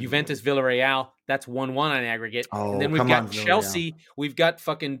 Mm. Juventus Villarreal. That's 1-1 on aggregate. Oh, and then we've come got on, Villarreal. Chelsea. We've got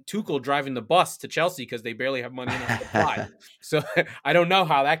fucking Tuchel driving the bus to Chelsea because they barely have money enough to fly. So I don't know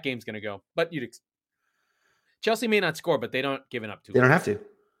how that game's going to go. But Chelsea may not score, but they don't give it up too. They don't have to.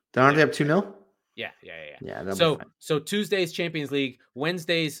 They don't have to have 2-0? Yeah. Yeah, that'll be fine. So Tuesday's Champions League,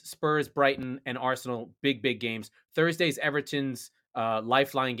 Wednesday's Spurs, Brighton, and Arsenal, big games. Thursday's Everton's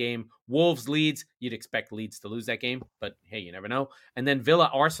lifeline game, Wolves, Leeds. You'd expect Leeds to lose that game, but hey, you never know. And then Villa,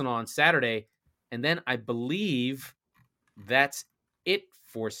 Arsenal on Saturday, and then I believe that's it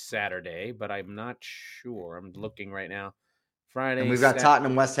for Saturday, but I'm not sure. I'm looking right now. Friday, and we've got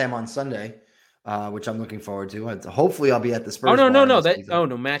Tottenham, West Ham on Sunday. Which I'm looking forward to. Hopefully, I'll be at the Spurs.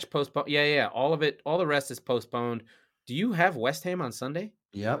 No. Match postponed. Yeah. All of it. All the rest is postponed. Do you have West Ham on Sunday?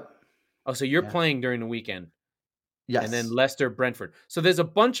 Yep. Oh, so you're playing during the weekend. Yes. And then Leicester, Brentford. So there's a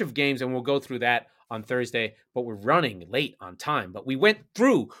bunch of games, and we'll go through that on Thursday. But we're running late on time. But we went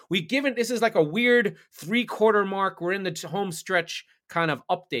through. This is like a weird 3/4 mark. We're in the home stretch kind of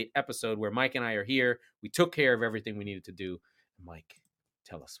update episode where Mike and I are here. We took care of everything we needed to do. Mike,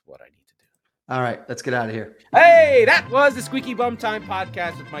 tell us what I need to do. All right, let's get out of here. Hey, that was the Squeaky Bum Time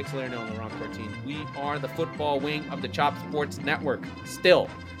podcast with Mike Salerno and Laurent Cortine. We are the football wing of the Chop Sports Network, still,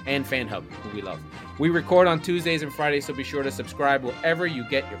 and Fan Hub, who we love. We record on Tuesdays and Fridays, so be sure to subscribe wherever you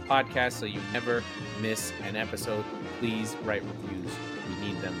get your podcasts so you never miss an episode. Please write reviews. We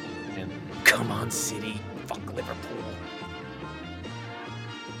need them. And come on, City. Fuck Liverpool.